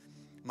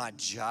 my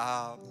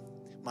job,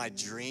 my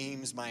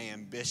dreams, my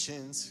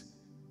ambitions.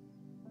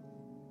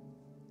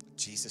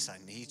 Jesus, I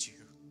need you.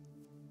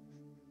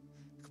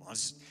 Come on,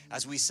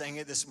 as we sang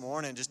it this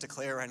morning, just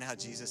declare right now,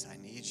 Jesus, I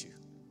need you.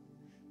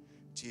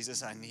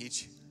 Jesus, I need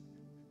you.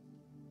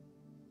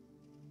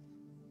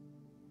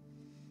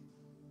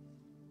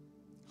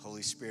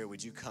 Holy Spirit,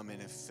 would you come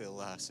in and fill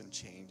us and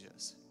change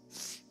us?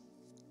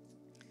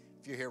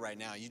 If you're here right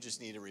now, you just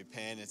need to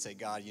repent and say,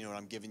 God, you know what,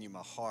 I'm giving you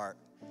my heart.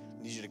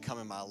 I need you to come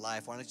in my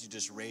life. Why don't you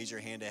just raise your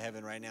hand to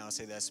heaven right now and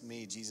say, that's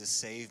me. Jesus,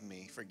 save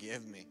me.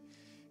 Forgive me.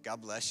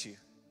 God bless you.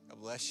 God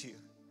bless you.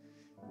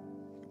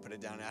 You put it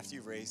down after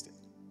you've raised it.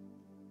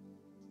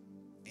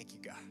 Thank you,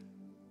 God.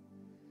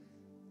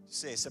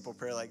 Just say a simple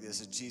prayer like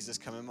this. Jesus,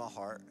 come in my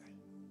heart.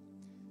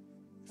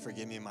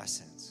 Forgive me my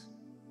sins.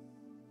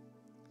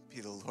 Be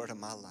the Lord of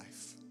my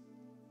life.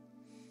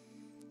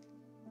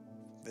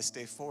 This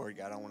day forward,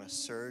 God, I want to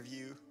serve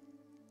you,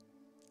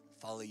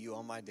 follow you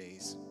all my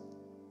days.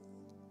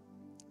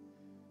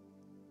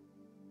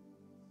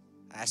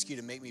 I ask you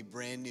to make me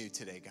brand new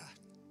today, God.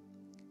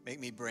 Make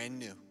me brand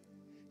new.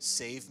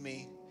 Save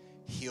me,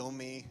 heal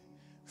me,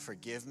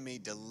 forgive me,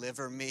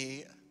 deliver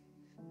me,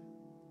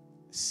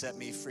 set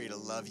me free to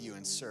love you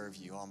and serve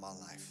you all my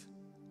life.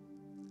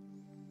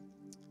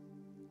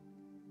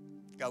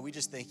 God, we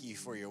just thank you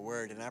for your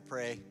word, and I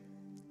pray,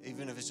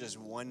 even if it's just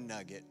one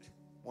nugget,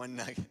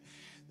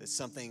 that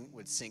something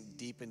would sink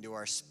deep into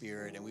our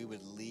spirit and we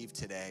would leave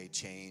today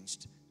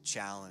changed,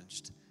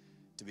 challenged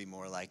to be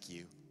more like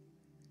you.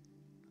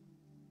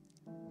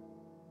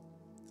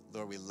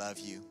 Lord, we love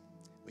you.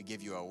 We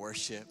give you our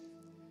worship.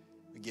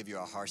 We give you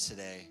our hearts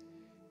today.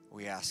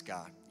 We ask,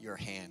 God, your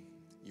hand,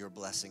 your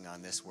blessing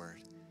on this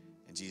word.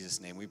 In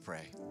Jesus' name we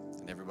pray.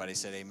 And everybody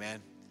said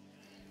amen.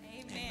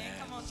 Amen.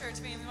 Come on, church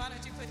family. Why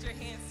don't you put your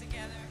hands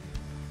together?